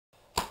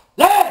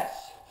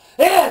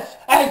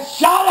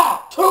shout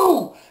out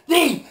to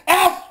the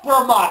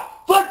Aspermont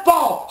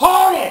football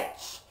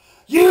hornets.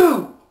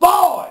 You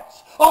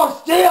boys are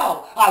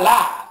still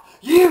alive.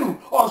 You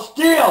are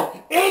still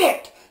in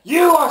it.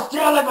 You are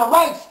still in the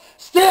race,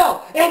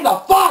 still in the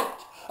fight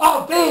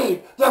of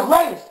being the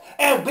greatest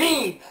and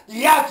being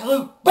the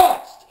absolute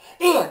best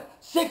in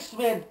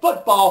six-man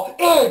football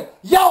in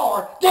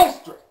your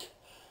district.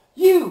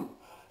 You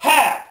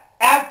have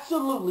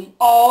absolutely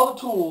all the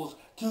tools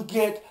to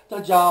get the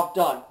job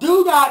done.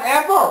 Do not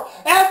ever,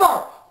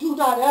 ever, do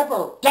not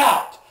ever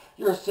doubt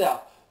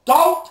yourself.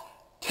 Don't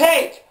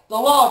take the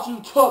loss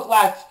you took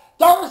last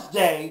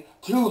Thursday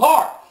to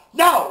heart.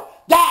 No,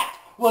 that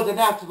was an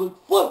absolute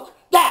fluke.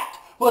 That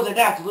was an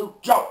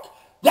absolute joke.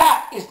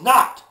 That is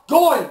not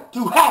going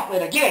to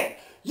happen again.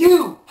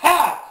 You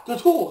have the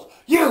tools,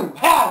 you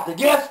have the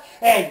gifts,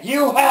 and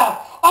you have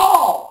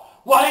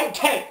all what it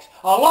takes,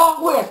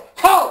 along with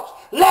Coach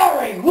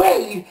Larry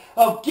Weed,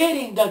 of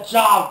getting the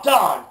job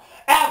done.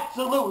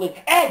 Absolutely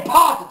and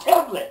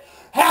positively.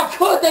 How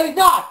could they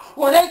not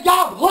when they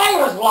got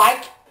players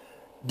like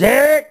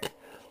Derek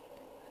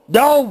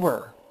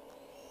Dover,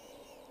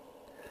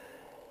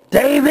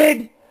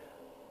 David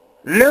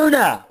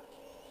Luna,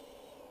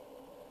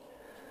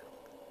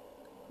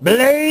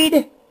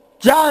 Blade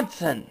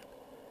Johnson,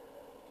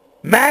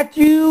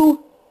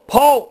 Matthew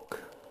Polk,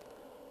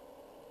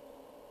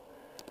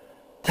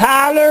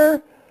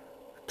 Tyler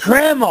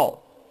Trammell,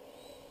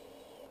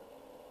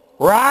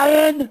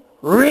 Ryan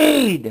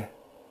Reed,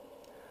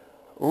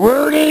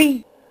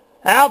 Rudy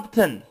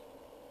Alpton,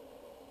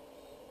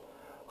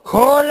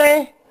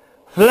 Corley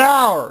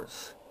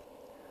Flowers,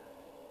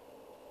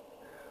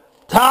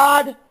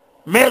 Todd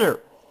Mitter,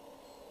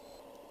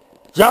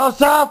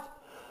 Joseph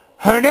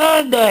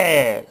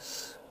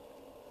Hernandez,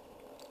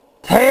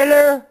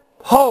 Taylor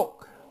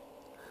Polk,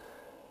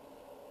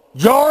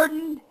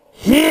 Jordan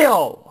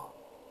Hill,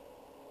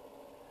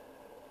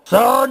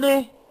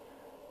 Sonny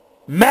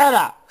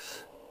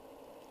Maddox,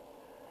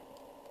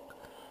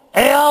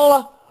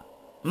 L.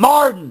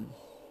 Martin,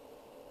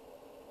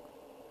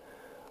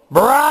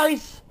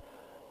 Bryce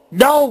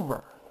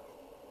Dover,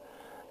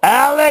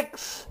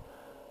 Alex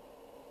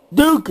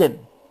Dukin,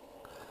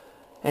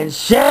 and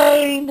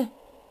Shane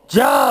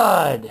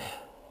Judd.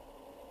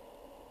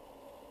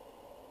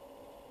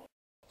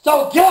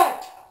 So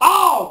get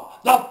on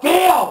the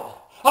field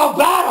of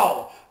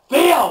battle,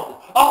 field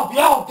of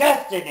your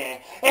destiny,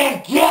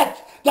 and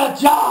get the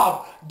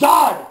job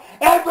done.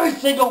 Every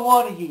single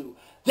one of you.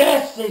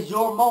 This is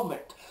your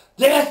moment.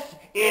 This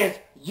is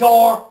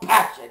your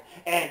passion.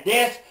 And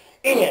this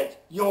is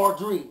your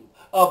dream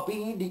of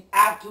being the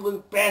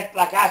absolute best,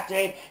 like I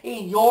said,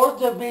 in your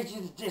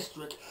division's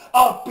district,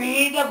 of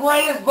being the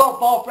greatest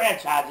football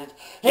franchises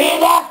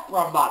in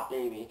Aspermont,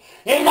 baby.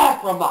 In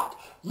Aspermont.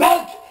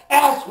 Make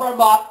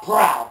Aspermont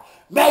proud.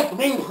 Make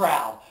me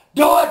proud.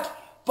 Do it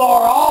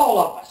for all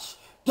of us.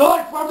 Do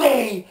it for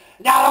me.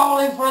 Not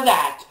only for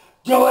that,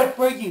 do it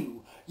for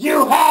you.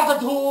 You have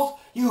the tools.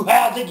 You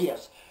have the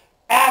gifts.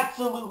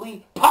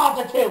 Absolutely,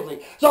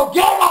 positively. So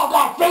get on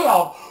that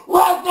field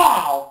right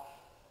now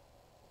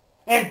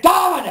and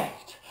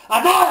dominate,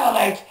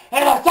 annihilate,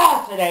 and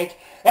assassinate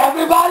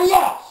everybody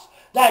else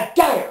that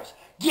dares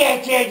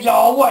get in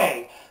your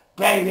way.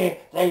 Baby,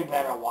 they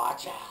better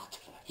watch out.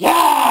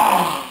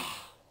 Yeah!